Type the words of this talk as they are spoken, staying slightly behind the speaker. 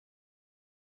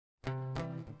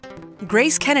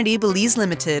GraceKennedy Belize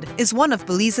Ltd is one of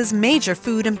Belize's major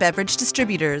food and beverage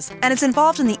distributors and is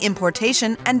involved in the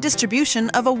importation and distribution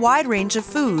of a wide range of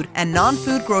food and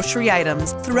non-food grocery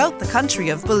items throughout the country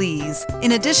of Belize.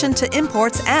 In addition to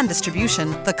imports and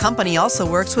distribution, the company also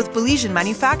works with Belizean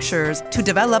manufacturers to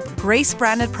develop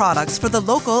Grace-branded products for the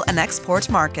local and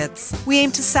export markets. We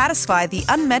aim to satisfy the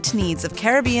unmet needs of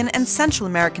Caribbean and Central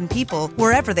American people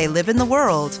wherever they live in the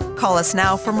world. Call us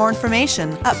now for more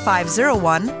information at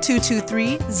 501-223-0572.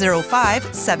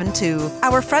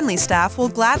 Our friendly staff will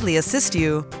gladly assist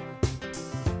you.